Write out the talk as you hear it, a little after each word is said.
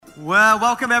Well,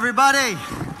 welcome everybody.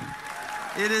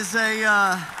 It is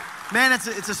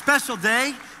it's a special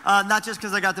day, not just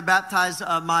because I got to baptize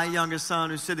my youngest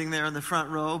son who's sitting there in the front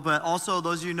row, but also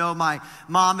those of you know my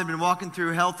mom had been walking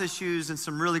through health issues and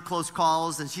some really close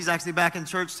calls, and she's actually back in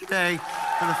church today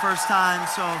for the first time,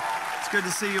 so it's good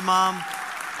to see you, Mom.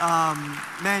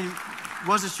 Man,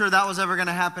 wasn't sure that was ever going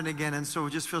to happen again, and so we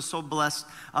just feel so blessed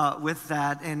with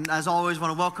that. And as always,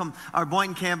 want to welcome our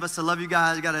Boynton campus. I love you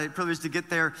guys. I got a privilege to get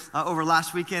there over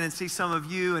last weekend and see some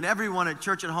of you and everyone at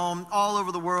Church at Home all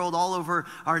over the world, all over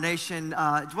our nation.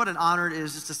 What an honor it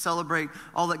is just to celebrate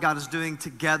all that God is doing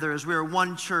together as we are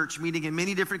one church meeting in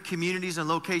many different communities and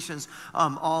locations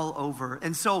all over.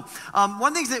 And so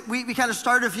one thing that we kind of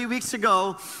started a few weeks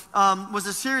ago was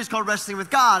a series called Wrestling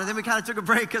with God. And then we kind of took a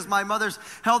break because my mother's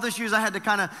health issues. I had to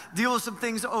kind of deal with some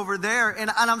things over there. And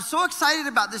I'm so excited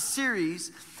about this series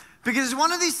because it's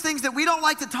one of these things that we don't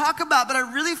like to talk about, but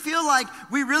I really feel like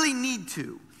we really need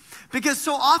to. Because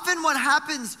so often what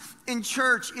happens in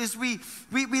church is we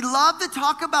love to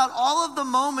talk about all of the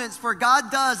moments where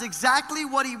God does exactly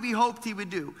what we hoped he would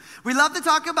do. We love to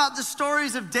talk about the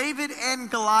stories of David and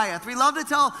Goliath. We love to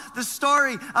tell the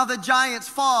story of the giants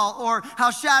fall, or how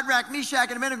Shadrach, Meshach,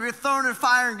 and Abednego get thrown in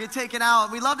fire and get taken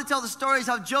out. We love to tell the stories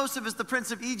how Joseph is the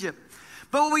prince of Egypt.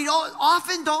 But what we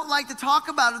often don't like to talk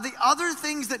about are the other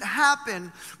things that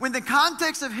happen when the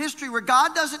context of history where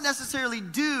God doesn't necessarily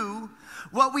do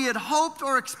what we had hoped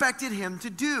or expected him to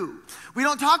do. We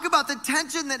don't talk about the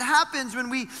tension that happens when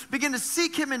we begin to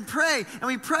seek him and pray, and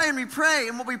we pray and we pray,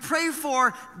 and what we pray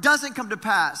for doesn't come to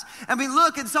pass. And we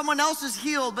look and someone else is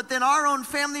healed, but then our own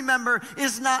family member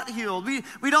is not healed.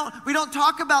 We don't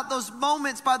talk about those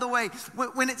moments, by the way,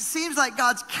 when it seems like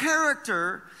God's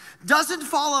character doesn't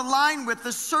fall in line with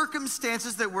the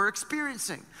circumstances that we're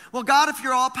experiencing. Well, God, if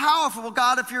you're all powerful, well,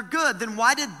 God, if you're good, then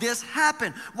why did this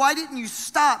happen? Why didn't you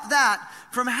stop that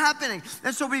from happening?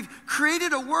 And so we've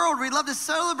created a world where we love to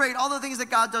celebrate all the things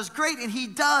that God does great, and he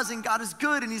does, and God is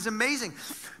good, and he's amazing.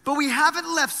 But we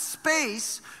haven't left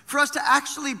space for us to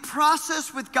actually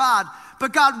process with God.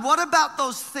 But God, what about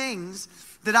those things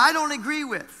that I don't agree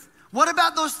with? What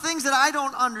about those things that I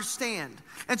don't understand?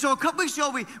 And so a couple weeks ago,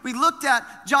 we looked at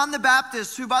John the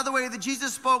Baptist, who, by the way, that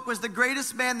Jesus spoke was the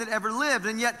greatest man that ever lived.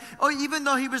 And yet, even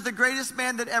though he was the greatest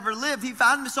man that ever lived, he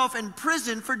found himself in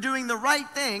prison for doing the right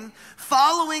thing,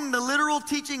 following the literal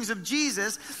teachings of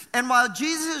Jesus. And while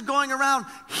Jesus is going around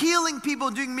healing people,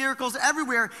 doing miracles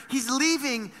everywhere, he's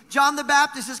leaving John the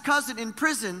Baptist, his cousin, in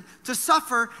prison to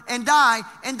suffer and die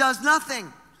and does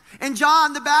nothing. And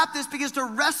John the Baptist begins to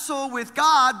wrestle with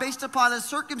God based upon his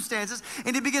circumstances.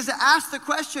 And he begins to ask the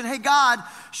question, hey, God,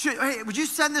 would you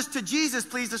send this to Jesus,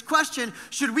 please? This question,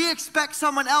 should we expect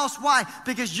someone else? Why?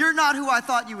 Because you're not who I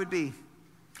thought you would be.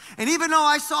 And even though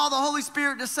I saw the Holy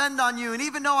Spirit descend on you, and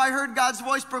even though I heard God's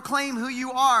voice proclaim who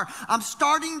you are, I'm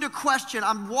starting to question.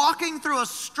 I'm walking through a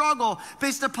struggle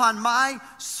based upon my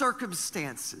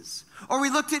circumstances. Or we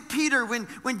looked at Peter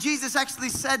when Jesus actually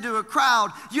said to a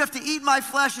crowd, you have to eat my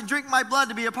flesh and drink my blood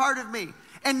to be a part of me.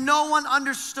 And no one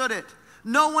understood it.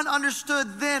 No one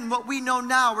understood then what we know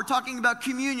now. We're talking about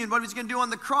communion, what he was going to do on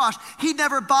the cross. He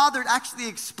never bothered actually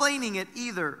explaining it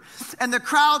either. And the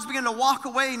crowds began to walk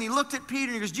away, and he looked at Peter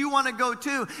and he goes, do you want to go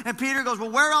too? And Peter goes, well,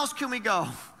 where else can we go?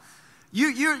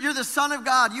 You're the Son of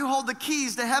God. You hold the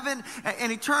keys to heaven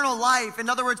and eternal life. In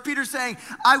other words, Peter's saying,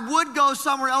 I would go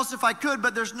somewhere else if I could,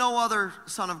 but there's no other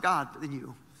Son of God than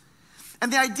you.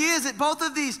 And the idea is that both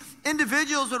of these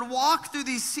individuals would walk through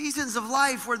these seasons of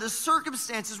life where the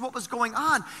circumstances, what was going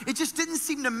on, it just didn't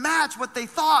seem to match what they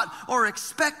thought or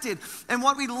expected. And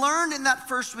what we learned in that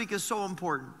first week is so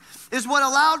important, is what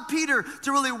allowed Peter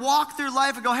to really walk through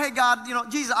life and go, hey, God,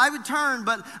 Jesus, I would turn,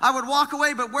 but I would walk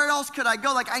away, but where else could I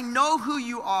go? Like, I know who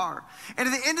you are. And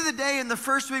at the end of the day, in the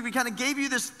first week, we kind of gave you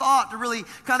this thought to really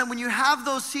kind of, when you have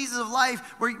those seasons of life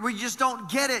where you just don't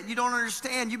get it, you don't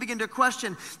understand, you begin to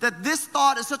question that this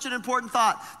thought is such an important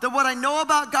thought, that what I know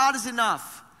about God is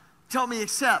enough. Tell me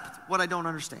except what I don't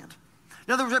understand.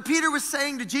 In other words, what Peter was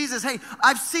saying to Jesus, hey,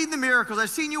 I've seen the miracles. I've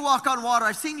seen you walk on water.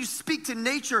 I've seen you speak to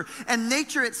nature and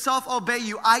nature itself obey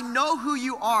you. I know who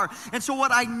you are. And so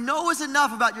what I know is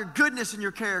enough about your goodness and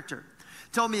your character.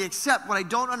 Tell me except what I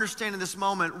don't understand in this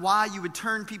moment, why you would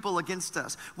turn people against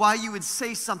us, why you would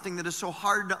say something that is so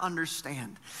hard to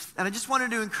understand. And I just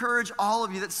wanted to encourage all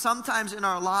of you that sometimes in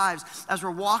our lives, as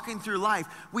we're walking through life,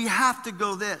 we have to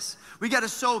go this. We got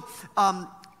to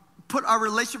put our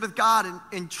relationship with God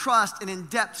in trust and in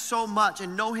depth so much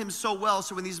and know him so well,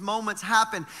 so when these moments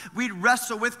happen, we'd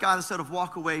wrestle with God instead of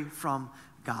walk away from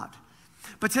God.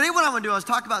 But today what I want to do is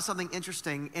talk about something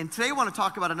interesting. And today I want to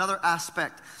talk about another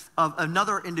aspect of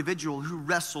another individual who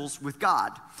wrestles with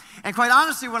God. And quite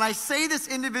honestly, when I say this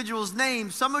individual's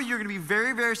name, some of you are going to be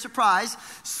very, very surprised.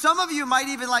 Some of you might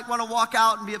even want to walk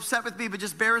out and be upset with me, but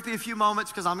just bear with me a few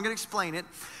moments because I'm going to explain it.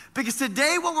 Because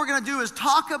today what we're going to do is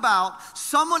talk about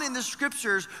someone in the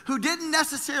scriptures who didn't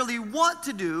necessarily want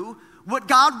to do what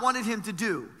God wanted him to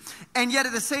do. And yet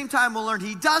at the same time, we'll learn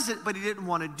he does it, but he didn't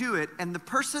want to do it. And the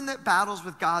person that battles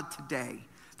with God today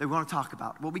that we want to talk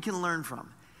about, what we can learn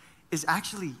from, is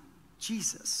actually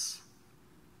Jesus.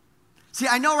 See,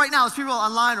 I know right now, as people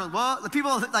online, well, the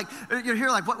people you're here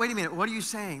like, wait a minute, what are you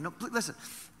saying? No, listen,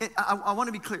 I want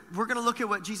to be clear. We're going to look at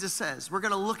what Jesus says. We're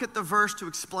going to look at the verse to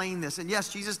explain this. And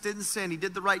yes, Jesus didn't sin. He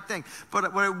did the right thing.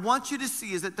 But what I want you to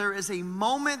see is that there is a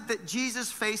moment that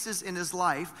Jesus faces in his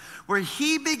life where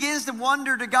he begins to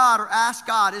wonder to God or ask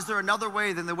God, is there another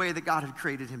way than the way that God had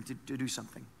created him to do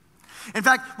something? In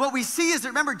fact, what we see is that,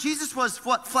 remember, Jesus was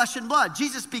what? Flesh and blood.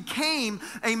 Jesus became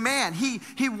a man.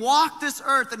 He walked this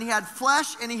earth and he had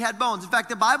flesh and he had bones. In fact,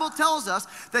 the Bible tells us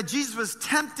that Jesus was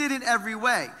tempted in every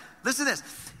way. Listen to this.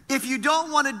 If you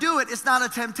don't want to do it, it's not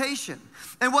a temptation.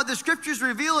 And what the scriptures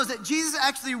reveal is that Jesus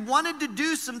actually wanted to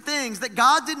do some things that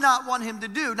God did not want him to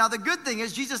do. Now, the good thing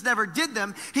is Jesus never did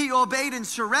them. He obeyed and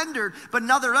surrendered, but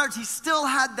in other words, he still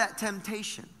had that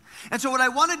temptation. And so what I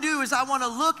want to do is I want to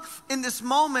look in this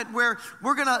moment where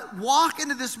we're going to walk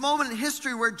into this moment in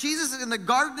history where Jesus is in the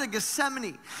Garden of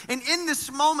Gethsemane. And in this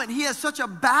moment, he has such a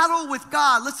battle with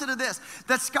God. Listen to this,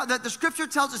 that the scripture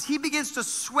tells us he begins to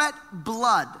sweat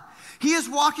blood. He is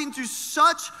walking through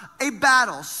such a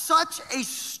battle, such a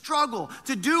struggle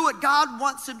to do what God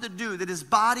wants him to do, that his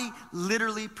body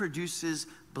literally produces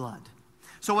blood.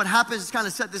 So what happens is kind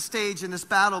of set the stage in this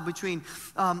battle between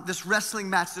this wrestling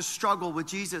match, this struggle with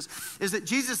Jesus, is that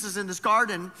Jesus is in this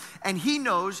garden and he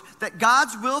knows that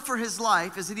God's will for his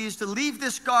life is that he is to leave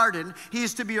this garden, he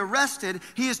is to be arrested,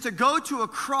 he is to go to a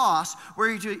cross where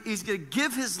he's going to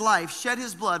give his life, shed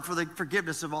his blood for the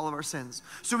forgiveness of all of our sins.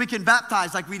 So we can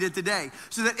baptize like we did today,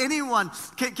 so that anyone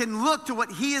can look to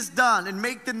what he has done and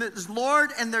make them his Lord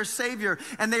and their Savior,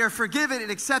 and they are forgiven and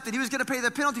accepted. He was going to pay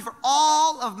the penalty for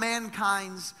all of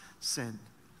mankind's sin.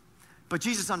 But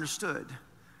Jesus understood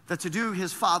that to do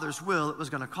his Father's will, it was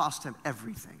going to cost him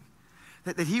everything.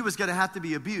 That he was going to have to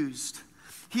be abused.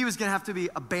 He was going to have to be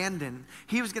abandoned.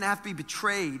 He was going to have to be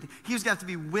betrayed. He was going to have to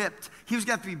be whipped. He was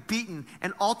going to have to be beaten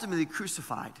and ultimately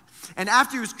crucified. And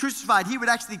after he was crucified, he would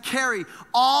actually carry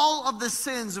all of the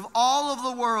sins of all of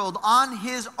the world on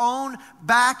his own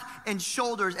back and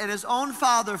shoulders. And his own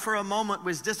Father, for a moment,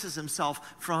 was distanced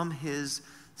himself from his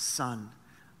Son.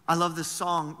 I love this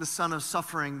song, The Son of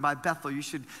Suffering by Bethel. You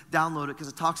should download it because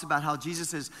it talks about how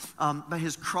Jesus is,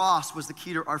 his cross was the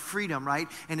key to our freedom, right?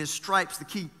 And his stripes, the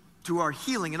key to our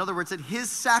healing. In other words, that his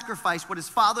sacrifice, what his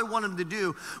Father wanted him to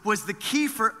do, was the key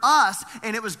for us,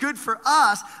 and it was good for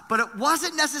us, but it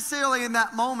wasn't necessarily in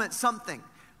that moment something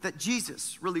that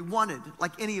Jesus really wanted,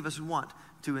 like any of us would want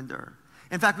to endure.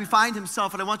 In fact, we find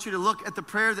himself, and I want you to look at the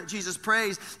prayer that Jesus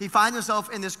prays. He finds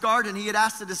himself in this garden. He had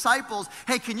asked the disciples,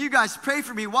 hey, can you guys pray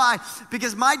for me? Why?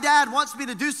 Because my dad wants me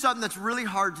to do something that's really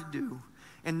hard to do.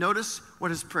 And notice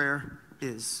what his prayer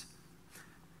is.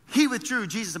 He withdrew,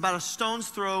 Jesus, about a stone's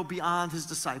throw beyond his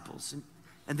disciples.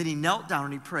 And then he knelt down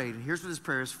and he prayed. And here's what his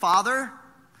prayer is. Father,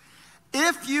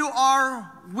 if you are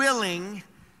willing,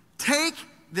 take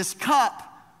this cup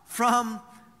from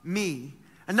me.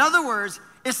 In other words,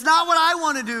 it's not what I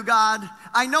want to do, God.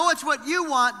 I know it's what you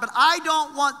want, but I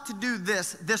don't want to do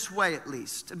this way at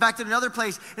least. In fact, in another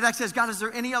place, it actually says, God, is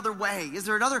there any other way? Is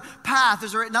there another path?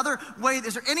 Is there another way?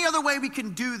 Is there any other way we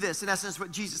can do this? In essence,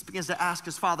 what Jesus begins to ask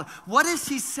his Father. What is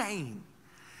he saying?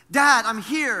 Dad, I'm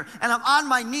here and I'm on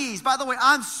my knees. By the way,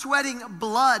 I'm sweating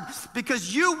blood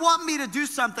because you want me to do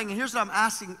something. And here's what I'm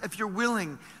asking. If you're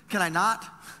willing, can I not?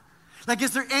 Like,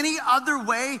 is there any other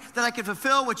way that I can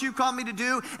fulfill what you call me to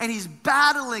do? And he's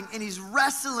battling and he's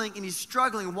wrestling and he's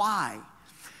struggling. Why?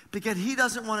 Because he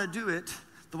doesn't want to do it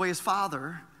the way his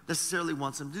Father necessarily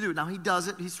wants him to do it. Now, he does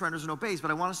it, he surrenders and obeys, but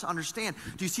I want us to understand,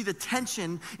 do you see the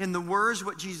tension in the words of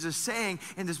what Jesus is saying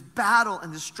in this battle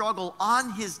and this struggle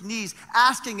on his knees,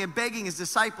 asking and begging his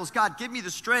disciples, God, give me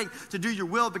the strength to do your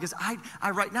will because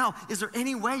I right now, is there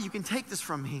any way you can take this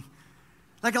from me?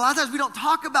 Like a lot of times we don't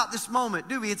talk about this moment,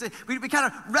 do we? We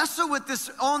kind of wrestle with this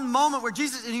own moment where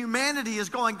Jesus in humanity is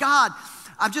going, God,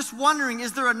 I'm just wondering,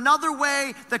 is there another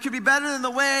way that could be better than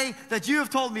the way that you have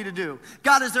told me to do?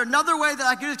 God, is there another way that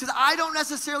I can do this? Because I don't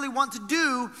necessarily want to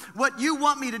do what you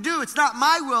want me to do. It's not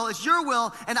my will, it's your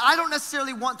will, and I don't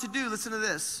necessarily want to do, listen to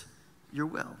this, your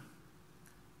will.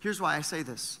 Here's why I say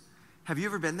this. Have you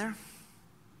ever been there?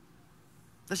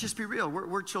 Let's just be real.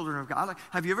 We're children of God. Like,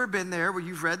 have you ever been there where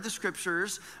you've read the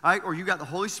scriptures, right? Or you got the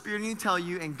Holy Spirit and He tell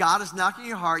you, and God is knocking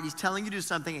your heart, He's telling you to do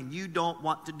something, and you don't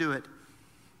want to do it?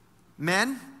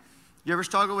 Men, you ever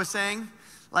struggle with saying,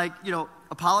 like,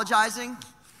 apologizing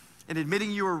and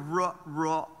admitting you were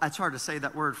raw? It's hard to say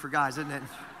that word for guys, isn't it?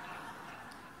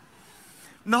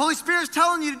 And the Holy Spirit's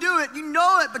telling you to do it. You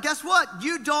know it, but guess what?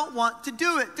 You don't want to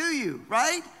do it, do you?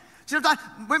 Right?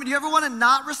 Women, do you ever want to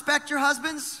not respect your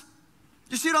husbands?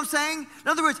 You see what I'm saying? In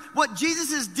other words, what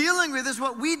Jesus is dealing with is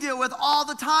what we deal with all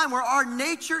the time, where our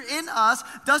nature in us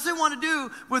doesn't want to do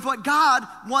with what God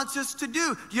wants us to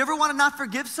do. Do you ever want to not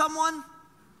forgive someone?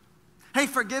 Hey,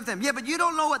 forgive them. Yeah, but you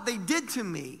don't know what they did to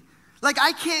me. Like,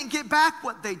 I can't get back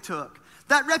what they took.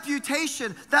 That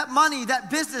reputation, that money, that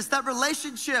business, that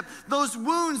relationship, those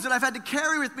wounds that I've had to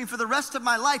carry with me for the rest of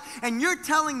my life. And you're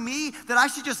telling me that I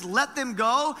should just let them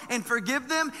go and forgive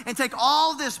them and take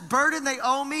all this burden they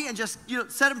owe me and just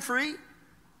set them free?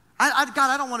 God,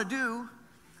 I don't want to do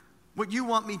what you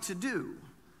want me to do.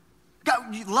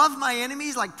 God, you love my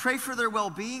enemies, like pray for their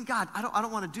well-being. God, I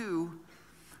don't want to do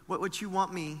what you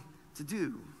want me to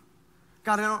do.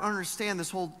 God, I don't understand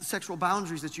this whole sexual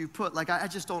boundaries that you put. Like, I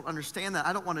just don't understand that.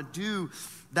 I don't want to do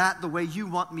that the way you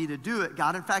want me to do it,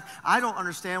 God. In fact, I don't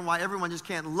understand why everyone just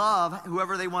can't love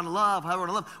whoever they want to love, however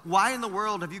they want to love. Why in the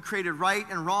world have you created right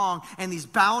and wrong and these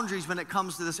boundaries when it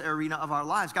comes to this arena of our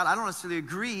lives? God, I don't necessarily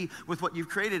agree with what you've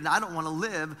created, and I don't want to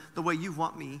live the way you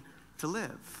want me to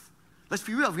live. Let's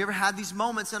be real. Have we ever had these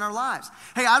moments in our lives?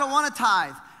 Hey, I don't want to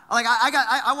tithe. Like,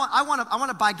 I want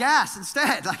to buy gas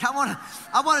instead. Like, I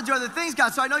want to do other things,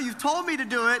 God. So I know you've told me to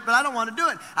do it, but I don't want to do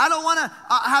it. I don't want to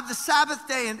have the Sabbath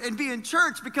day and be in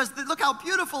church because look how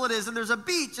beautiful it is, and there's a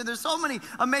beach, and there's so many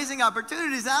amazing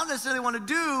opportunities. I don't necessarily want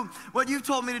to do what you've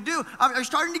told me to do. I'm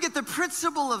starting to get the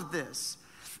principle of this.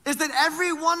 Is that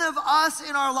every one of us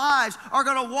in our lives are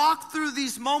going to walk through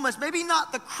these moments, maybe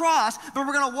not the cross, but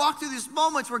we're going to walk through these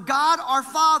moments where God, our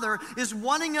Father, is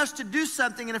wanting us to do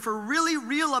something, and if we're really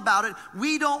real about it,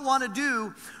 we don't want to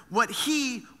do what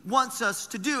He wants us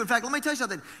to do. In fact, let me tell you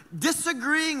something.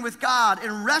 Disagreeing with God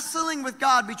and wrestling with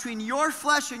God between your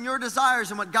flesh and your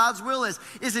desires and what God's will is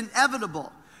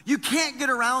inevitable. You can't get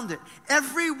around it.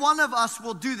 Every one of us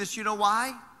will do this. You know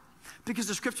why? Because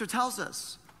the scripture tells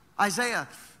us, Isaiah,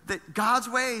 that God's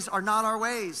ways are not our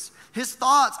ways. His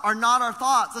thoughts are not our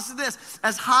thoughts. Listen to this.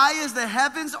 As high as the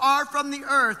heavens are from the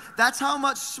earth, that's how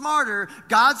much smarter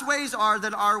God's ways are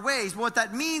than our ways. What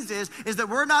that means is that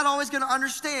we're not always going to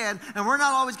understand, and we're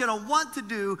not always going to want to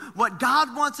do what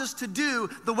God wants us to do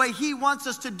the way He wants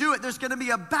us to do it. There's going to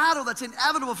be a battle that's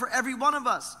inevitable for every one of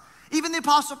us. Even the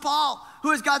Apostle Paul,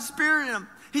 who has God's Spirit in him,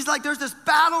 he's like, there's this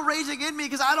battle raging in me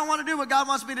because I don't want to do what God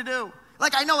wants me to do.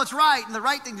 Like, I know it's right and the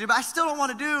right thing to do, but I still don't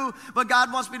want to do what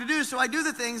God wants me to do. So I do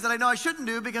the things that I know I shouldn't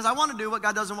do because I want to do what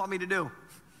God doesn't want me to do.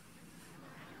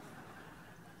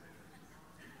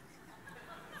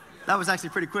 That was actually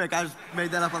pretty quick. I just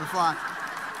made that up on the fly.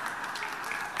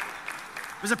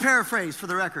 It was a paraphrase for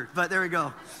the record, but there we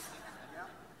go.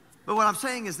 But what I'm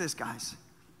saying is this, guys.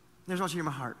 There's what you in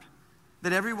my heart.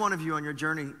 That every one of you on your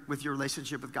journey with your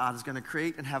relationship with God is going to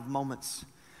create and have moments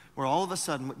where all of a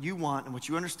sudden what you want and what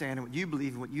you understand and what you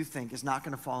believe and what you think is not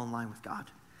going to fall in line with God.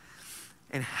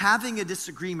 And having a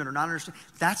disagreement or not understanding,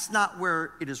 that's not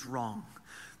where it is wrong.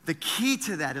 The key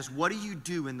to that is, what do you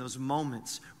do in those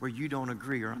moments where you don't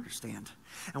agree or understand?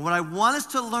 And what I want us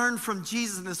to learn from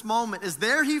Jesus in this moment is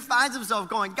there He finds Himself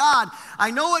going, God,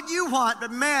 I know what you want,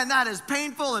 but man, that is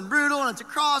painful and brutal, and it's a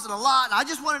cross and a lot, and I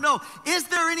just want to know, is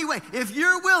there any way? If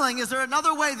you're willing, is there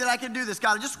another way that I can do this,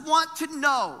 God? I just want to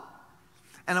know.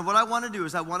 And what I want to do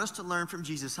is I want us to learn from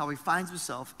Jesus how He finds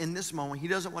Himself in this moment. He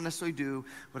doesn't want to necessarily do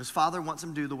what His Father wants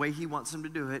Him to do the way He wants Him to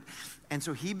do it. And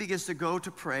so He begins to go to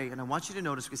pray. And I want you to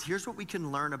notice, because here's what we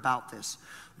can learn about this.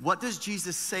 What does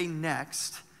Jesus say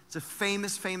next? It's a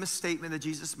famous, famous statement that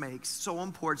Jesus makes. So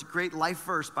important. It's a great life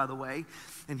verse, by the way.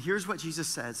 And here's what Jesus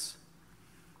says.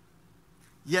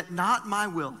 Yet not my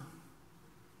will.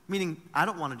 Meaning, I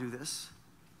don't want to do this.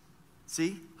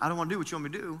 See? I don't want to do what you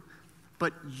want me to do.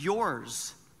 But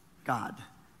yours, God,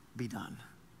 be done.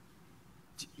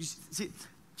 See,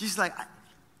 Jesus is like,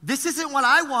 this isn't what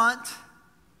I want,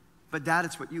 but Dad,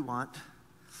 it's what you want.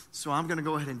 So I'm going to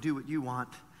go ahead and do what you want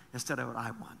instead of what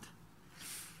I want.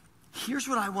 Here's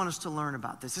what I want us to learn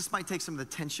about this. This might take some of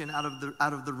the tension out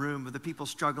of the room of the people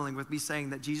struggling with me saying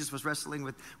that Jesus was wrestling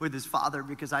with His Father,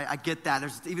 because I get that.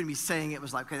 There's even me saying it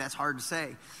was like, okay, that's hard to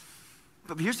say.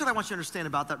 But here's what I want you to understand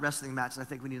about that wrestling match, and I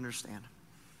think we need to understand.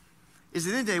 Is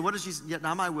at the end of the day, what does Jesus, yet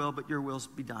not my will, but your will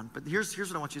be done. But here's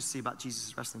what I want you to see about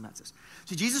Jesus' wrestling matches.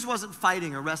 See, Jesus wasn't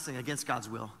fighting or wrestling against God's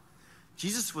will.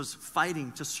 Jesus was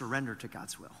fighting to surrender to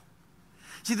God's will.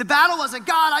 See, the battle wasn't,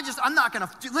 God, I'm not going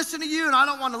to listen to you, and I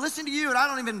don't want to listen to you, and I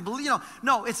don't even believe,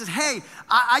 No, it says, hey,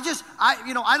 I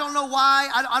don't know why.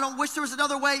 I don't wish there was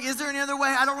another way. Is there any other way?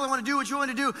 I don't really want to do what you want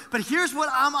to do, but here's what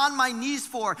I'm on my knees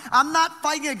for. I'm not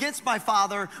fighting against my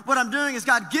Father. What I'm doing is,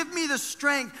 God, give me the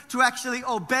strength to actually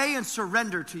obey and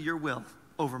surrender to your will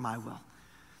over my will.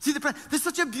 See, this is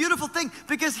such a beautiful thing,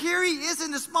 because here he is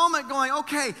in this moment going,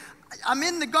 okay, I'm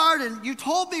in the garden. You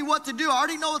told me what to do. I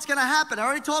already know what's going to happen. I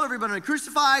already told everybody I'm going to be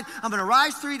crucified. I'm going to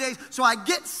rise 3 days. So I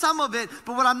get some of it.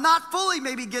 But what I'm not fully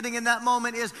maybe getting in that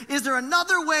moment is there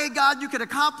another way, God, you could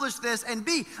accomplish this? And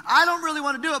B, I don't really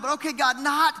want to do it. But okay, God,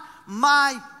 not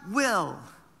my will.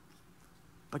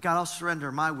 But God, I'll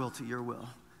surrender my will to your will.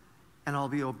 And I'll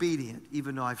be obedient,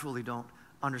 even though I fully don't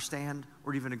understand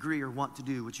or even agree or want to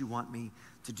do what you want me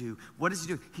to do. What does he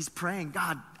do? He's praying,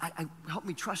 God, help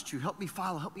me trust you, help me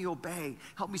follow, help me obey,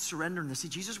 help me surrender in this. See,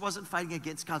 Jesus wasn't fighting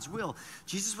against God's will.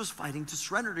 Jesus was fighting to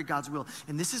surrender to God's will.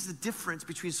 And this is the difference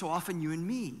between so often you and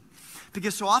me.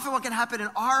 Because so often what can happen in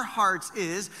our hearts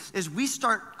is we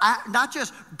start not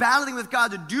just battling with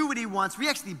God to do what he wants, we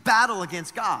actually battle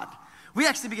against God. We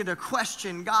actually begin to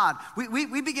question God.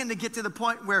 We begin to get to the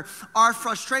point where our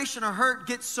frustration or hurt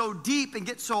gets so deep and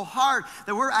gets so hard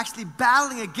that we're actually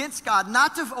battling against God,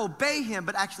 not to obey him,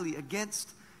 but actually against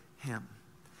him.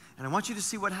 And I want you to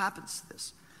see what happens to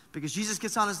this. Because Jesus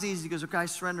gets on his knees, he goes, okay, I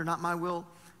surrender, not my will,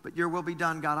 but your will be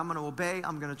done, God. I'm going to obey,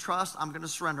 I'm going to trust, I'm going to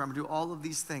surrender, I'm going to do all of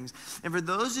these things. And for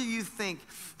those of you who think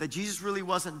that Jesus really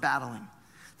wasn't battling,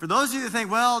 for those of you that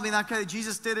think, well, okay,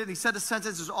 Jesus did it, he said the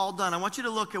sentence is all done. I want you to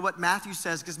look at what Matthew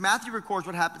says, because Matthew records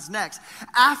what happens next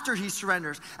after he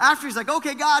surrenders. After he's like,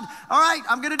 okay, God, all right,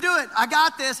 I'm going to do it. I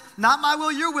got this. Not my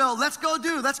will, your will. Let's go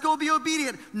be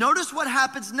obedient. Notice what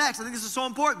happens next. I think this is so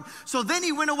important. So then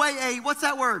he went away what's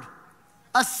that word?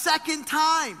 A second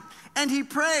time. And he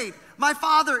prayed, my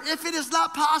Father, if it is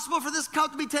not possible for this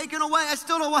cup to be taken away, I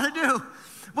still don't want to do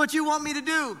what you want me to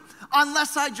do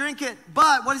unless I drink it.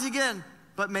 But, what is he again?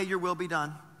 But may your will be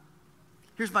done.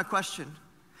 Here's my question.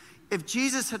 If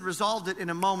Jesus had resolved it in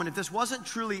a moment, if this wasn't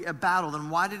truly a battle, then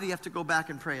why did he have to go back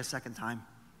and pray a second time?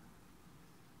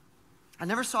 I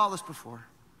never saw this before.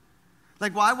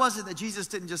 Like, why was it that Jesus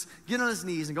didn't just get on his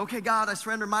knees and go, okay, God, I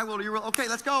surrender my will to your will. Okay,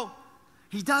 let's go.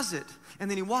 He does it. And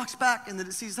then he walks back and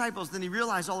sees disciples. Then he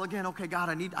realized all again, okay, God,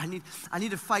 I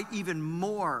need to fight even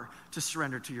more to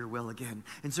surrender to your will again.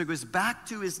 And so he goes back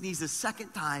to his knees a second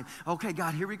time. Okay,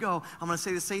 God, here we go. I'm going to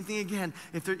say the same thing again.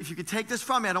 If you could take this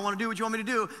from me, I don't want to do what you want me to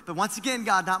do. But once again,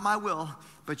 God, not my will,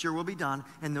 but your will be done.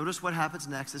 And notice what happens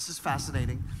next. This is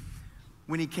fascinating.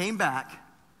 When he came back,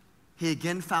 he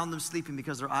again found them sleeping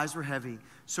because their eyes were heavy.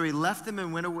 So he left them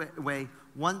and went away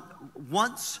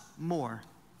once more,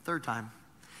 third time.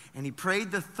 And he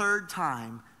prayed the third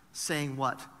time, saying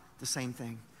what? The same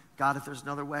thing. God, if there's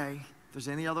another way, if there's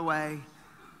any other way,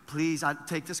 please,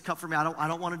 take this cup from me. I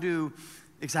don't want to do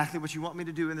exactly what you want me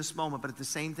to do in this moment, but it's the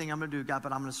same thing I'm going to do, God,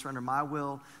 but I'm going to surrender my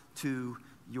will to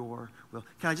your will.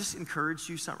 Can I just encourage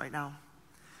you something right now?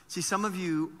 See, some of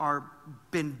you are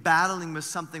been battling with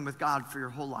something with God for your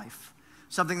whole life.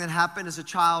 Something that happened as a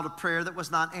child, a prayer that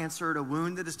was not answered, a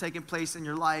wound that has taken place in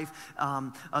your life,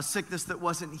 a sickness that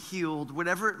wasn't healed,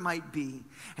 whatever it might be.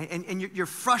 And you're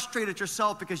frustrated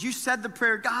yourself because you said the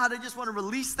prayer, God, I just want to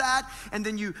release that. And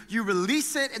then you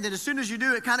release it, and then as soon as you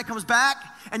do, it kind of comes back.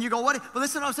 And you go, what? Well,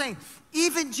 listen to what I'm saying.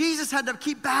 Even Jesus had to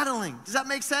keep battling. Does that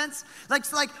make sense? Like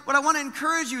what I want to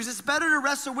encourage you is it's better to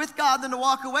wrestle with God than to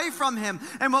walk away from him.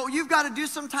 And what you've got to do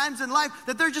sometimes in life,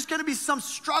 that there's just going to be some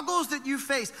struggles that you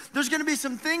face. There's going to be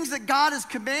some things that God is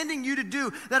commanding you to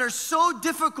do that are so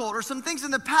difficult, or some things in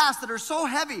the past that are so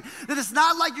heavy that it's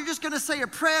not like you're just going to say a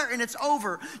prayer and it's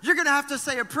over. You're going to have to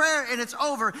say a prayer and it's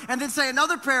over, and then say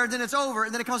another prayer and then it's over,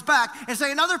 and then it comes back and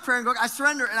say another prayer and go, I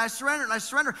surrender and I surrender and I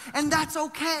surrender. And that's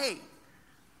okay.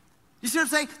 You see what I'm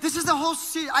saying? This is the whole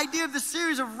idea of the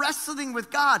series of wrestling with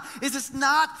God. Is it's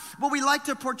not what we like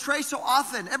to portray so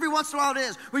often. Every once in a while it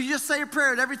is, where you just say a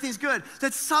prayer and everything's good.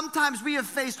 That sometimes we have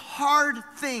faced hard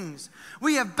things.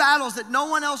 We have battles that no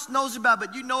one else knows about,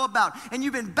 but you know about. And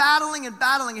you've been battling and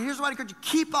battling. And here's what I encourage you,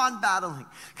 keep on battling.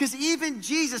 Because even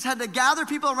Jesus had to gather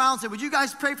people around and say, would you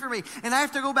guys pray for me? And I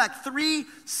have to go back 3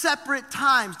 separate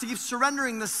times to keep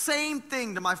surrendering the same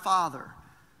thing to my Father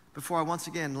before I once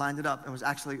again lined it up and was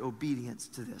actually obedient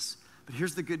to this. But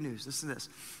here's the good news. Listen to this.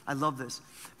 I love this.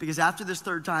 Because after this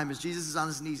third time, as Jesus is on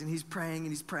his knees and he's praying and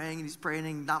he's praying and he's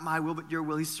praying, not my will but your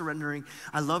will, he's surrendering.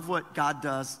 I love what God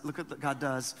does. Look at what God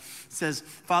does. It says,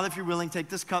 Father, if you're willing, take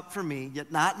this cup from me,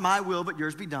 yet not my will but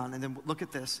yours be done. And then look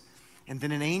at this. And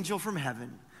then an angel from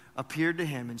heaven appeared to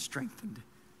him and strengthened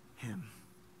him.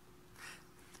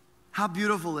 How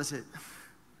beautiful is it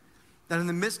that in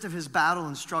the midst of his battle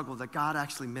and struggle that God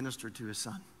actually ministered to his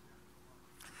son.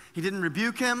 He didn't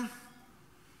rebuke him.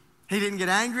 He didn't get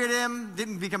angry at him,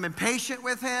 didn't become impatient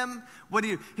with him. What do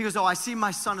you? He goes, oh, I see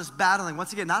my son is battling.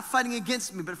 Once again, not fighting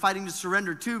against me, but fighting to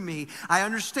surrender to me. I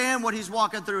understand what he's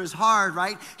walking through is hard,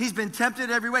 right? He's been tempted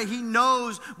every way. He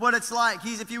knows what it's like.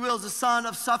 He's, if you will, is a son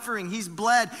of suffering. He's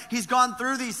bled. He's gone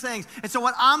through these things. And so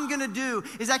what I'm going to do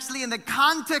is actually in the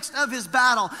context of his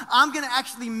battle, I'm going to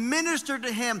actually minister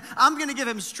to him. I'm going to give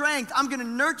him strength. I'm going to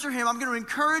nurture him. I'm going to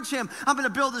encourage him. I'm going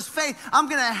to build his faith. I'm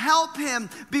going to help him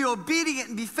be obedient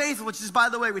and be faithful, which is, by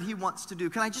the way, what he wants to do.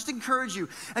 Can I just encourage you,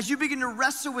 as you begin to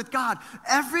wrestle with God,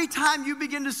 every time you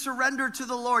begin to surrender to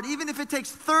the Lord, even if it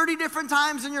takes 30 different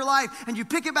times in your life, and you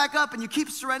pick it back up and you keep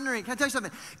surrendering, can I tell you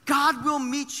something? God will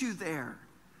meet you there.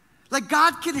 Like,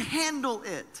 God can handle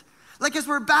it. Like, as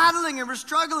we're battling and we're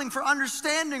struggling for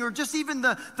understanding or just even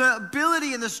the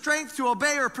ability and the strength to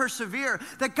obey or persevere,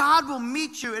 that God will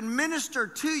meet you and minister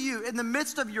to you in the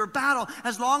midst of your battle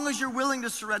as long as you're willing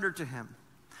to surrender to him.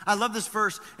 I love this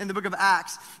verse in the book of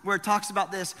Acts where it talks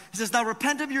about this. It says, now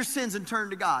repent of your sins and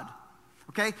turn to God.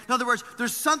 Okay? In other words,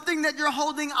 there's something that you're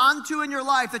holding onto in your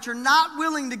life that you're not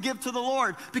willing to give to the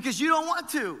Lord because you don't want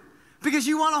to, because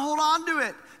you want to hold on to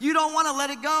it. You don't want to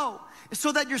let it go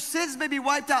so that your sins may be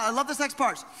wiped out. I love this next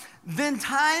part. Then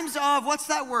times of, what's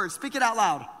that word? Speak it out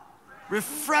loud.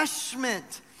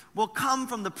 Refreshment will come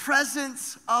from the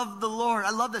presence of the Lord.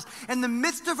 I love this. In the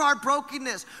midst of our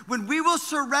brokenness, when we will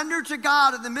surrender to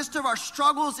God in the midst of our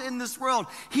struggles in this world,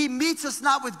 he meets us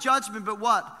not with judgment, but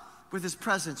what? With his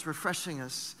presence, refreshing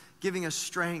us, giving us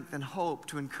strength and hope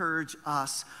to encourage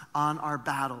us on our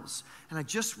battles. And I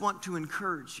just want to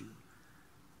encourage you.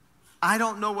 I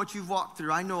don't know what you've walked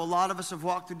through. I know a lot of us have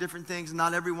walked through different things, and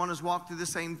not everyone has walked through the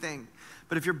same thing.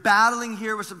 But if you're battling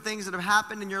here with some things that have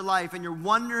happened in your life and you're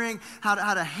wondering how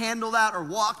to handle that or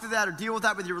walk through that or deal with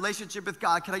that with your relationship with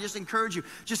God, can I just encourage you,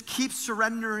 just keep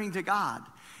surrendering to God,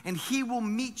 and he will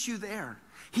meet you there.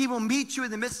 He will meet you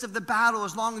in the midst of the battle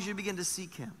as long as you begin to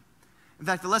seek him. In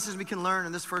fact, the lessons we can learn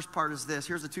in this first part is this.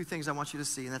 Here's the two things I want you to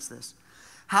see, and that's this.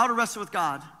 How to wrestle with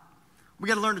God. We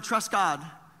got to learn to trust God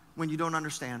when you don't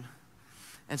understand,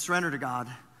 and surrender to God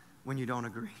when you don't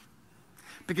agree.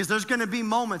 Because there's going to be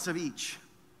moments of each.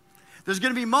 There's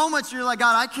going to be moments where you're like,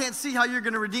 God, I can't see how you're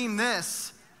going to redeem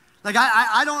this. Like,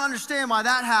 I don't understand why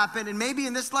that happened. And maybe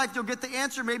in this life you'll get the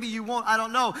answer. Maybe you won't. I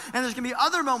don't know. And there's going to be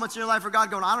other moments in your life where God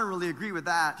going, I don't really agree with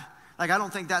that. Like, I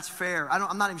don't think that's fair.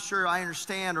 I'm not even sure I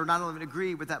understand or not even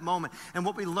agree with that moment. And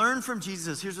what we learn from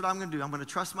Jesus is, here's what I'm going to do. I'm going to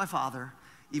trust my Father.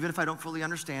 Even if I don't fully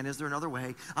understand, is there another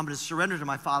way? I'm going to surrender to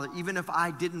my Father. Even if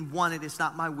I didn't want it, it's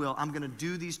not my will. I'm going to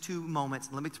do these two moments.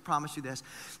 Let me promise you this.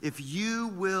 If you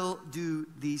will do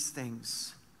these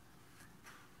things,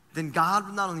 then God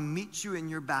will not only meet you in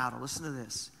your battle. Listen to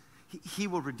this. He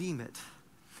will redeem it.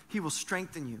 He will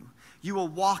strengthen you. You will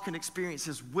walk and experience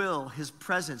his will, his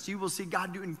presence. You will see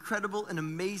God do incredible and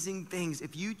amazing things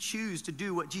if you choose to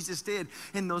do what Jesus did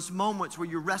in those moments where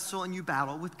you wrestle and you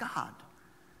battle with God.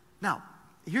 Now,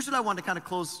 here's what I want to kind of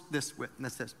close this with, and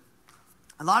that's this.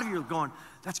 A lot of you are going,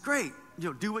 that's great.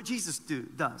 Do what Jesus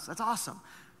does. That's awesome.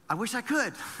 I wish I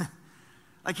could.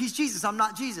 Like, he's Jesus, I'm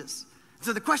not Jesus.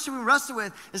 So the question we wrestle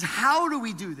with is, how do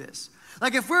we do this?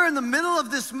 Like, if we're in the middle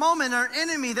of this moment, our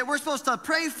enemy that we're supposed to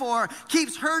pray for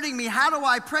keeps hurting me, how do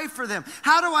I pray for them?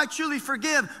 How do I truly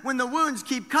forgive when the wounds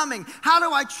keep coming? How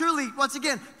do I truly, once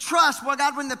again, trust, well,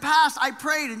 God, when in the past I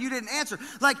prayed and you didn't answer?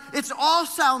 Like, it all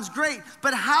sounds great,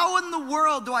 but how in the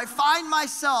world do I find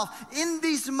myself in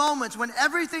these moments when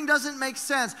everything doesn't make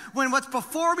sense, when what's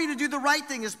before me to do the right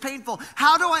thing is painful?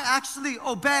 How do I actually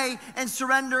obey and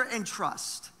surrender and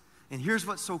trust? And here's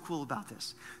what's so cool about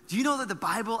this. Do you know that the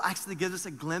Bible actually gives us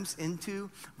a glimpse into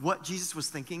what Jesus was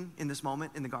thinking in this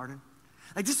moment in the garden?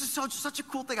 Like, this is such a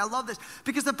cool thing. I love this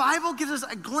because the Bible gives us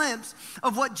a glimpse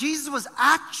of what Jesus was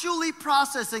actually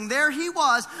processing. There he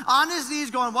was on his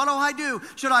knees going, what do I do?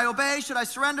 Should I obey? Should I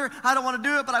surrender? I don't want to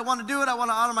do it, but I want to do it. I want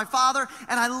to honor my Father.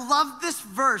 And I love this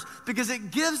verse because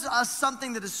it gives us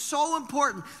something that is so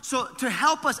important. So to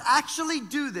help us actually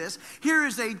do this, here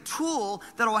is a tool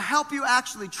that will help you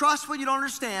actually trust when you don't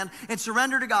understand and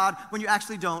surrender to God when you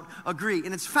actually don't agree.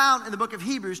 And it's found in the book of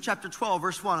Hebrews chapter 12,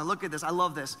 verse 1. And look at this. I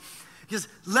love this. Because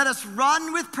let us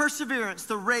run with perseverance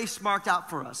the race marked out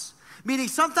for us. Meaning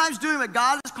sometimes doing what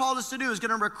God has called us to do is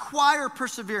going to require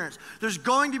perseverance. There's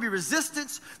going to be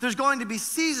resistance. There's going to be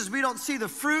seasons we don't see the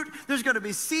fruit. There's going to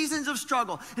be seasons of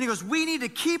struggle. And he goes, we need to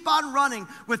keep on running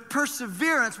with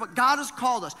perseverance what God has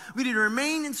called us. We need to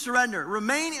remain in surrender,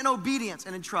 remain in obedience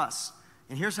and in trust.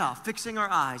 And here's how, fixing our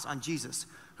eyes on Jesus,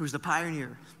 who's the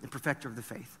pioneer and perfecter of the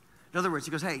faith. In other words,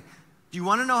 he goes, hey, do you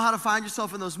want to know how to find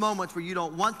yourself in those moments where you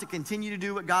don't want to continue to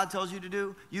do what God tells you to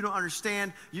do? You don't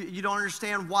understand. You don't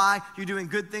understand why you're doing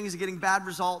good things and getting bad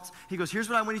results. He goes, here's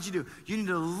what I want you to do. You need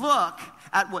to look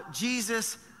at what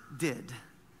Jesus did.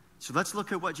 So let's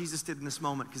look at what Jesus did in this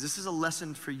moment, because this is a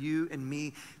lesson for you and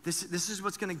me. This is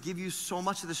what's going to give you so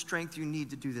much of the strength you need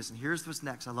to do this. And here's what's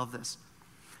next. I love this.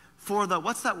 For the,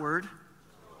 what's that word?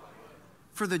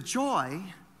 For the joy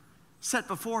set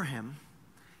before him,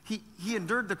 he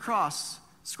endured the cross,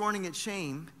 scorning its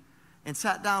shame, and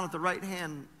sat down at the right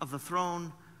hand of the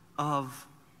throne of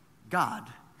God.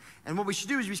 And what we should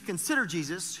do is we should consider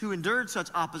Jesus, who endured such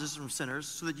opposition from sinners,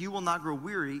 so that you will not grow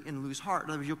weary and lose heart. In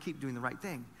other words, you'll keep doing the right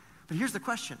thing. But here's the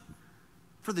question.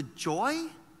 For the joy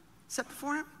set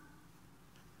before him?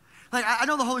 Like, I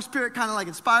know the Holy Spirit kind of like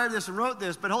inspired this and wrote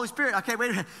this, but Holy Spirit, okay, wait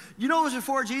a minute. You know what was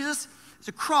before Jesus? It's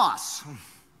a cross.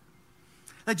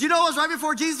 Like, you know what was right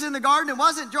before Jesus in the garden? It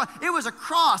wasn't joy. It was a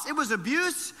cross. It was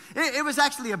abuse. It was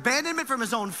actually abandonment from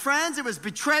his own friends. It was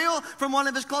betrayal from one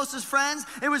of his closest friends.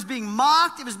 It was being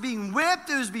mocked. It was being whipped.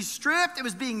 It was being stripped. It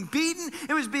was being beaten.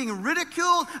 It was being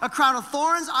ridiculed. A crown of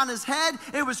thorns on his head.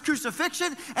 It was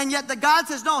crucifixion. And yet the God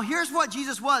says, no, here's what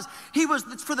Jesus was. He was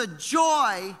for the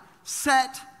joy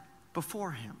set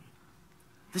before him.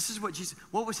 This is what Jesus,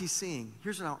 what was he seeing?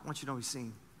 Here's what I want you to know he's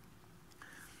seeing.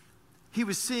 He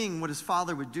was seeing what his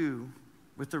Father would do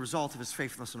with the result of his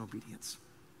faithfulness and obedience.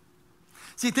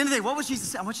 See, at the end of the day, what was Jesus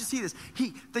saying? I want you to see this.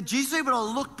 That Jesus was able to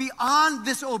look beyond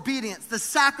this obedience, the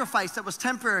sacrifice that was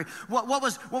temporary, what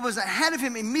was ahead of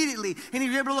him immediately. And he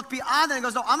was able to look beyond that and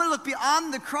goes, no, I'm going to look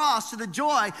beyond the cross to the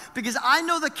joy, because I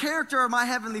know the character of my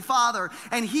heavenly Father,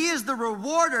 and he is the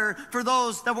rewarder for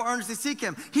those that will earnestly seek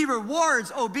him. He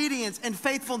rewards obedience and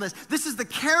faithfulness. This is the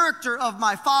character of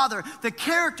my Father, the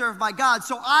character of my God.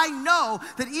 So I know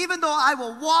that even though I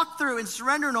will walk through and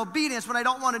surrender in obedience when I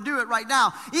don't want to do it right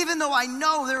now, even though I know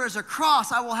there is a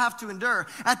cross I will have to endure,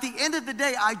 at the end of the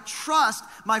day, I trust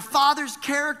my Father's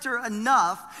character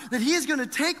enough that he is going to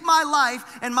take my life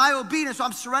and my obedience, so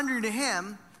I'm surrendering to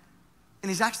him, and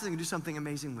he's actually going to do something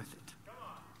amazing with it.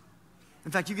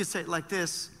 In fact, you could say it like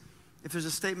this. If there's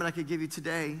a statement I could give you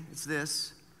today, it's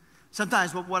this.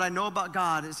 Sometimes what I know about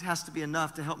God has to be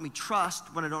enough to help me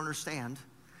trust when I don't understand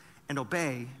and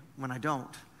obey when I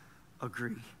don't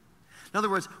agree. In other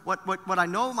words, what I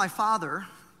know of my Father,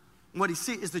 what he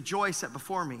sees is the joy set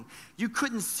before me. You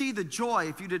couldn't see the joy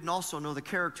if you didn't also know the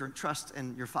character and trust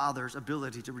in your Father's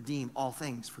ability to redeem all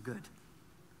things for good.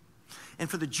 And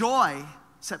for the joy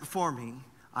set before me,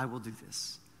 I will do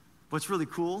this. What's really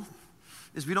cool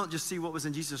is we don't just see what was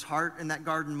in Jesus' heart in that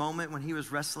garden moment when he was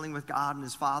wrestling with God and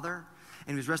his Father,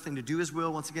 and he was wrestling to do his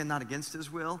will, once again, not against his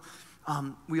will.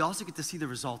 We also get to see the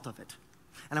result of it.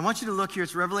 And I want you to look here.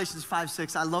 It's Revelation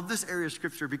 5:6. I love this area of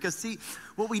scripture because, see,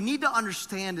 what we need to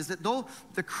understand is that though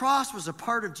the cross was a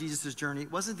part of Jesus' journey,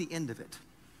 it wasn't the end of it.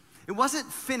 It wasn't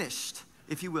finished,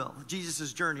 if you will,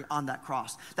 Jesus' journey on that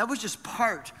cross. That was just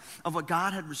part of what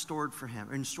God had restored for him,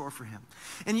 or in store for him.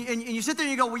 And you sit there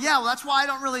and you go, well, yeah, well, that's why I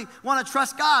don't really want to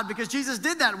trust God, because Jesus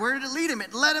did that. Where did it lead him?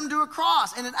 It led him to a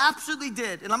cross, and it absolutely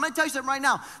did. And I'm going to tell you something right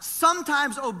now.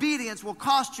 Sometimes obedience will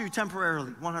cost you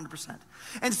temporarily, 100%.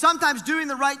 And sometimes doing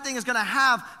the right thing is going to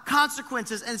have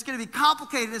consequences, and it's going to be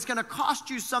complicated. It's going to cost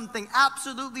you something.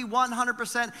 Absolutely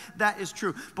 100%. That is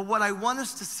true. But what I want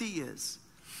us to see is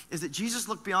that Jesus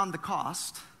looked beyond the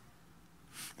cost,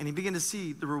 and he began to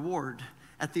see the reward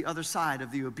at the other side of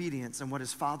the obedience and what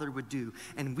his Father would do.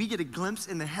 And we get a glimpse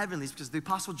in the heavenlies, because the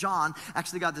Apostle John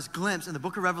actually got this glimpse in the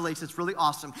book of Revelation. It's really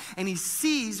awesome. And he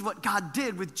sees what God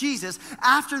did with Jesus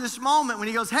after this moment when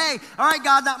he goes, hey, all right,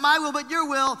 God, not my will, but your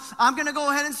will. I'm going to go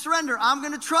ahead and surrender. I'm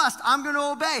going to trust. I'm going to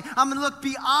obey. I'm going to look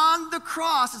beyond the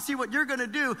cross and see what you're going to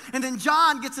do. And then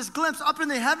John gets this glimpse up in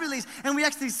the heavenlies, and we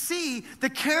actually see the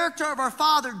character of our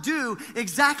Father do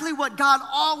exactly what God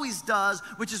always does,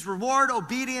 which is reward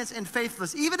obedience and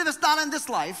faithfulness. Even if it's not in this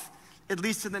life, it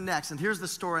leads to the next. And here's the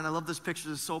story, and I love this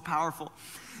picture. It's so powerful.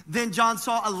 Then John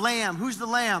saw a lamb. Who's the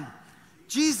lamb?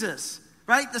 Jesus,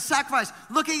 right? The sacrifice,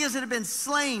 looking as it had been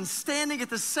slain, standing at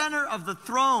the center of the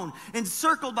throne,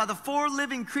 encircled by the four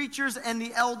living creatures and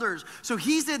the elders. So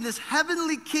he's in this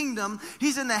heavenly kingdom.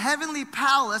 He's in the heavenly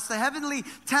palace, the heavenly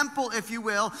temple, if you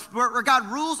will, where God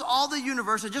rules all the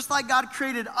universe. And just like God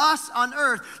created us on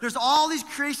earth, there's all these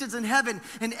creations in heaven,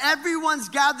 and everyone's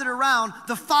gathered around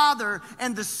the Father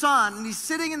and the Son, and he's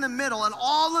sitting in the middle, and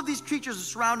all of these creatures are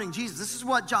surrounding Jesus. This is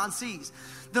what John sees.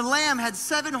 The Lamb had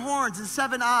 7 horns and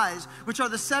 7 eyes, which are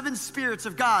the 7 spirits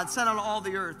of God sent on all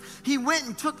the earth. He went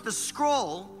and took the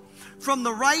scroll From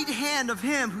the right hand of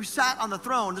him who sat on the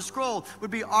throne, the scroll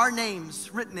would be our names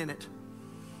written in it.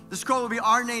 The scroll would be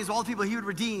our names, all the people he would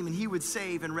redeem and he would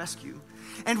save and rescue.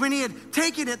 And when he had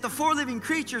taken it, the 4 living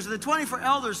creatures and the 24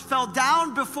 elders fell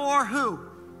down before who?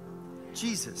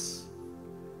 Jesus.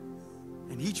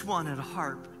 And each one had a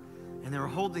harp, and they were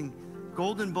holding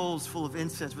golden bowls full of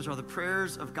incense, which are the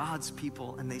prayers of God's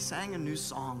people. And they sang a new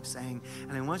song, saying,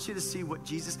 and I want you to see what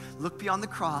Jesus, look beyond the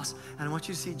cross, and I want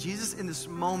you to see Jesus in this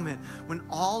moment when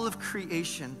all of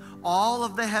creation, all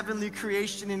of the heavenly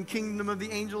creation and kingdom of the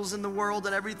angels in the world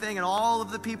and everything, and all of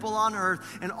the people on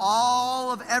earth, and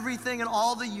all of everything and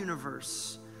all the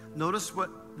universe, notice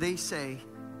what they say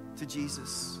to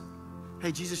Jesus.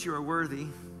 Hey, Jesus, you are worthy.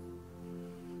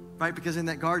 Right? Because in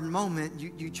that garden moment,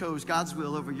 you chose God's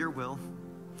will over your will.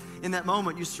 In that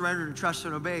moment, you surrendered and trusted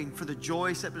and obeyed. For the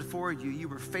joy set before you, you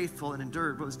were faithful and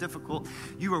endured what was difficult.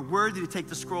 You were worthy to take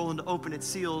the scroll and to open its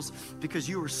seals because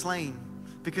you were slain,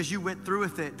 because you went through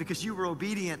with it, because you were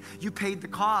obedient. You paid the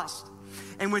cost.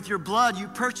 And with your blood, you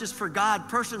purchased for God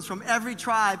persons from every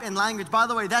tribe and language. By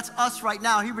the way, that's us right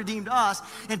now. He redeemed us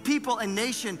and people and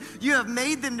nation. You have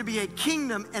made them to be a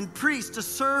kingdom and priests to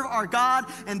serve our God,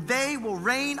 and they will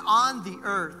reign on the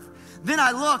earth. Then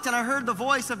I looked and I heard the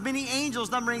voice of many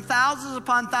angels numbering thousands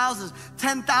upon thousands,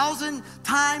 10,000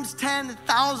 times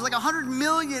 10,000, like 100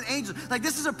 million angels. Like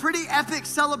this is a pretty epic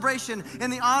celebration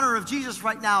in the honor of Jesus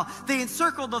right now. They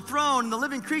encircled the throne, the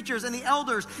living creatures and the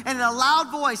elders, and in a loud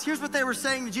voice, here's what they were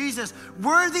saying to Jesus: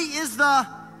 worthy is the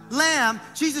Lamb.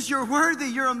 Jesus, you're worthy.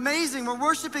 You're amazing. We're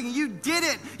worshiping you. You did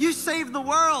it. You saved the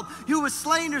world. You was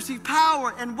slain to receive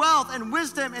power and wealth and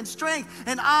wisdom and strength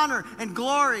and honor and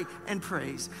glory and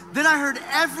praise. Then I heard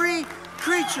every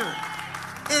creature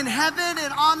in heaven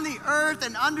and on the earth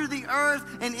and under the earth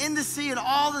and in the sea and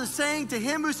all of them saying to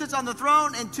him who sits on the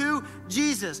throne and to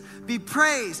Jesus, be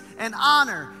praise and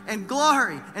honor and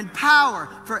glory and power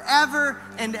forever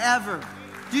and ever.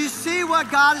 Do you see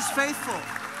what God is faithful?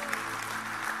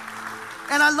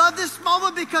 And I love this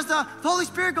moment because the Holy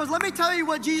Spirit goes, let me tell you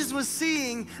what Jesus was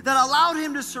seeing that allowed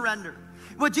him to surrender.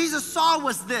 What Jesus saw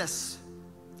was this.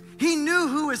 He knew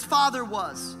who his Father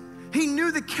was. He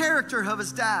knew the character of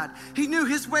his dad. He knew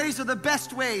his ways are the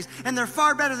best ways, and they're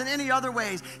far better than any other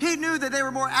ways. He knew that they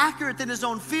were more accurate than his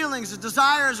own feelings, his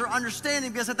desires, or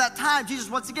understanding, because at that time, Jesus,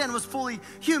 once again, was fully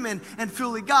human and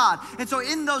fully God. And so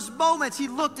in those moments, he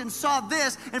looked and saw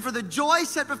this, and for the joy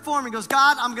set before him, he goes,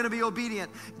 God, I'm going to be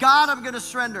obedient. God, I'm going to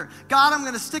surrender. God, I'm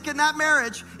going to stick in that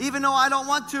marriage, even though I don't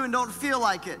want to and don't feel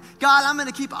like it. God, I'm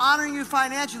going to keep honoring you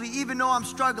financially, even though I'm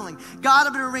struggling. God,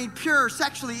 I'm going to remain pure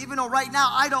sexually, even though right now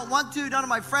I don't want to, none of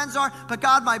my friends are, but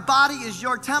God, my body is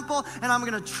your temple, and I'm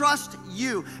going to trust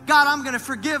you. God, I'm going to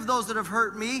forgive those that have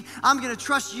hurt me. I'm going to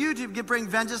trust you to bring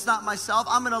vengeance, not myself.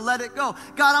 I'm going to let it go.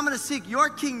 God, I'm going to seek your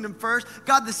kingdom first.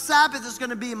 God, the Sabbath is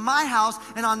going to be in my house,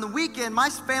 and on the weekend,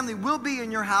 my family will be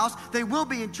in your house. They will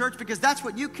be in church because that's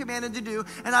what you commanded to do,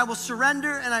 and I will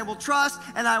surrender, and I will trust,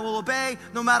 and I will obey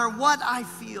no matter what I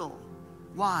feel.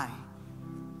 Why?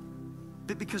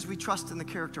 Because we trust in the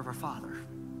character of our Father.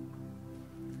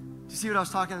 You see what I was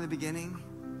talking in the beginning?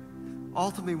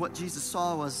 Ultimately, what Jesus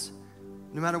saw was,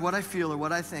 no matter what I feel or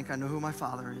what I think, I know who my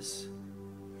Father is.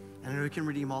 And I know he can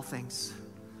redeem all things.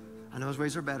 I know his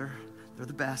ways are better. They're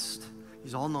the best.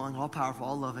 He's all-knowing, all-powerful,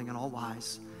 all-loving, and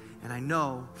all-wise. And I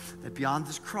know that beyond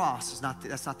this cross,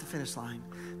 that's not the finish line.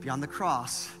 Beyond the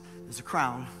cross is a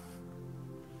crown.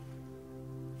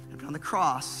 And beyond the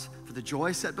cross, for the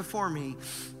joy set before me,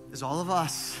 is all of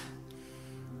us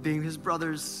being his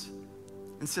brothers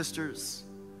and sisters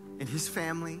in his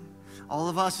family. All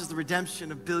of us is the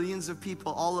redemption of billions of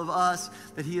people. All of us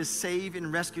that he has saved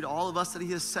and rescued. All of us that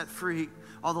he has set free.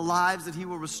 All the lives that he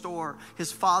will restore.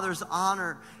 His Father's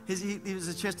honor. He has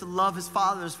a chance to love his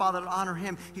Father. His Father to honor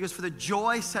him. He goes, for the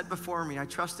joy set before me, I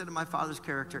trusted in my Father's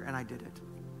character and I did it.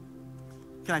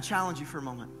 Can I challenge you for a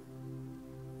moment?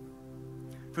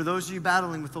 For those of you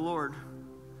battling with the Lord,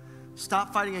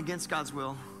 stop fighting against God's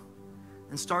will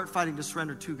and start fighting to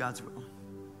surrender to God's will.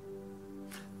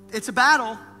 It's a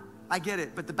battle, I get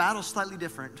it, but the battle's slightly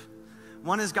different.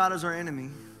 One is God is our enemy.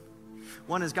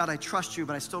 One is, God, I trust you,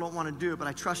 but I still don't want to do it, but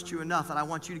I trust you enough that I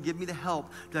want you to give me the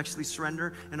help to actually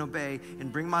surrender and obey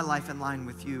and bring my life in line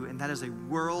with you, and that is a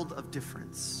world of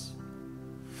difference.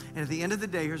 And at the end of the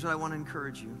day, here's what I want to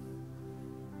encourage you.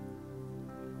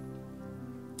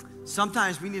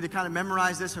 Sometimes we need to kind of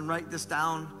memorize this and write this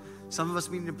down. Some of us,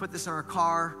 we need to put this in our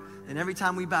car. And every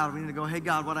time we battle, we need to go, hey,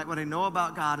 God, what I know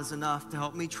about God is enough to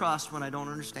help me trust when I don't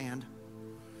understand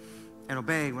and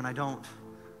obey when I don't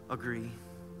agree.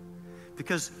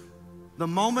 Because the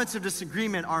moments of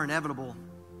disagreement are inevitable.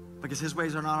 because his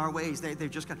ways are not our ways. They've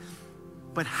just got.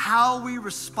 But how we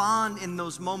respond in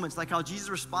those moments, like how Jesus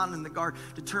responded in the garden,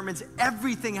 determines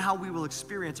everything how we will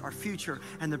experience our future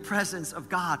and the presence of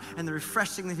God and the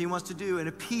refreshing that he wants to do and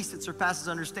a peace that surpasses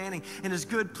understanding and his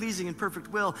good, pleasing, and perfect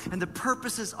will and the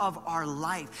purposes of our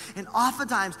life. And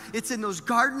oftentimes, it's in those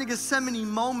Garden of Gethsemane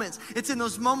moments. It's in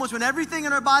those moments when everything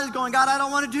in our body is going, God, I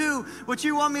don't want to do what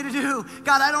you want me to do.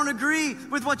 God, I don't agree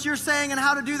with what you're saying and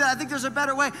how to do that. I think there's a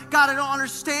better way. God, I don't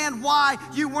understand why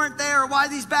you weren't there or why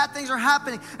these bad things are happening.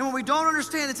 And when we don't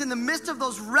understand, it's in the midst of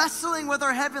those wrestling with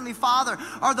our Heavenly Father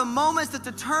are the moments that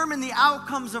determine the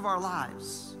outcomes of our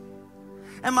lives.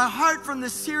 And my heart from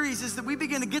this series is that we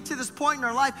begin to get to this point in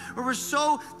our life where we're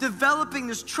so developing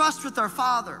this trust with our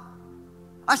Father.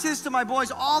 I say this to my boys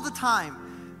all the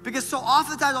time because so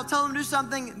oftentimes I'll tell them to do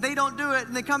something, they don't do it,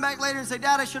 and they come back later and say,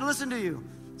 Dad, I should have listened to you.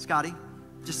 Scotty,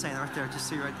 just saying that right there. Just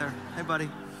see you right there. Hey,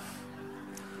 buddy.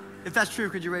 If that's true,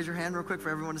 could you raise your hand real quick for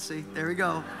everyone to see? There we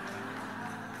go.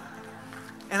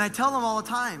 And I tell them all the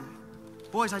time,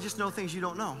 boys, I just know things you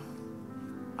don't know.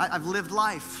 I've lived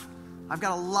life. I've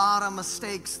got a lot of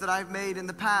mistakes that I've made in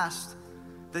the past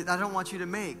that I don't want you to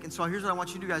make. And so here's what I want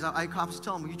you to do, guys. I constantly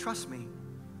tell them, will you trust me?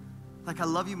 Like I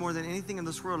love you more than anything in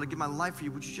this world. I give my life for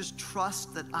you. Would you just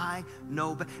trust that I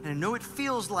know? And I know it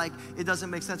feels like it doesn't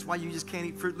make sense why you just can't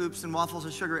eat Fruit Loops and waffles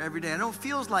and sugar every day. I know it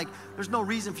feels like there's no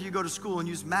reason for you to go to school and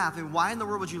use math. And why in the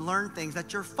world would you learn things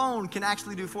that your phone can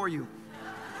actually do for you?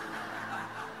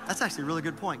 That's actually a really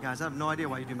good point, guys. I have no idea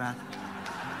why you do math.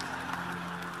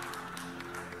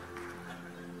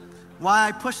 Why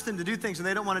I push them to do things when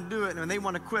they don't want to do it, and when they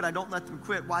want to quit, I don't let them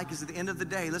quit. Why? Because at the end of the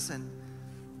day, listen,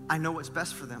 I know what's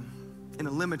best for them in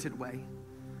a limited way,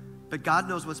 but God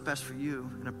knows what's best for you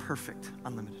in a perfect,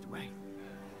 unlimited way.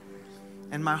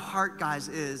 And my heart, guys,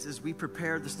 is as we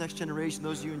prepare this next generation,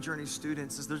 those of you in Journey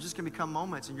students, is there's just going to become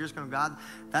moments, and you're just going to go, God,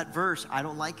 that verse, I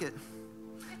don't like it.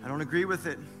 I don't agree with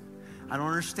it. I don't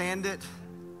understand it,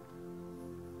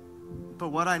 but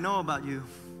what I know about you,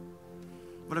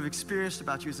 what I've experienced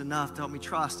about you is enough to help me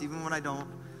trust even when I don't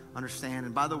understand,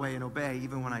 and by the way, and obey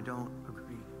even when I don't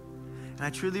agree. And I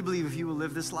truly believe if you will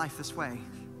live this life this way,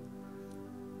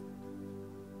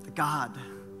 that God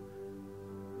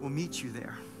will meet you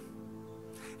there.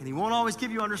 And he won't always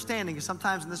give you understanding, because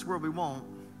sometimes in this world we won't,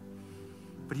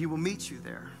 but he will meet you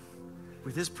there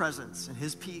with his presence and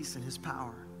his peace and his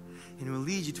power. And he will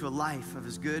lead you to a life of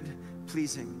his good,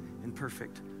 pleasing, and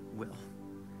perfect will.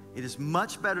 It is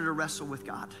much better to wrestle with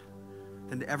God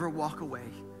than to ever walk away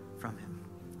from him.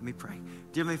 Let me pray.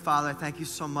 Dear Heavenly Father, I thank you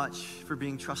so much for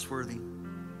being trustworthy.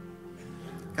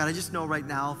 God, I just know right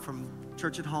now from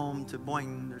church at home to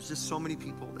Boynton, there's just so many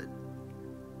people that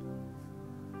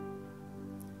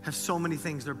have so many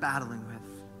things they're battling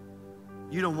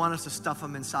with. You don't want us to stuff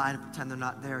them inside and pretend they're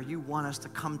not there. You want us to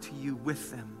come to you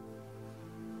with them.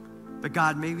 But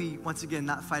God, may we, once again,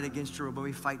 not fight against your will, but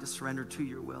we fight to surrender to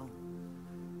your will.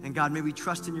 And God, may we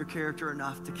trust in your character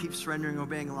enough to keep surrendering,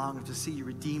 obeying along, and to see you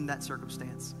redeem that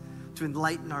circumstance, to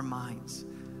enlighten our minds,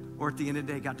 or at the end of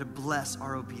the day, God, to bless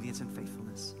our obedience and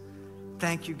faithfulness.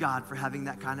 Thank you, God, for having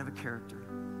that kind of a character.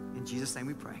 In Jesus' name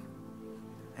we pray.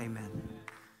 Amen.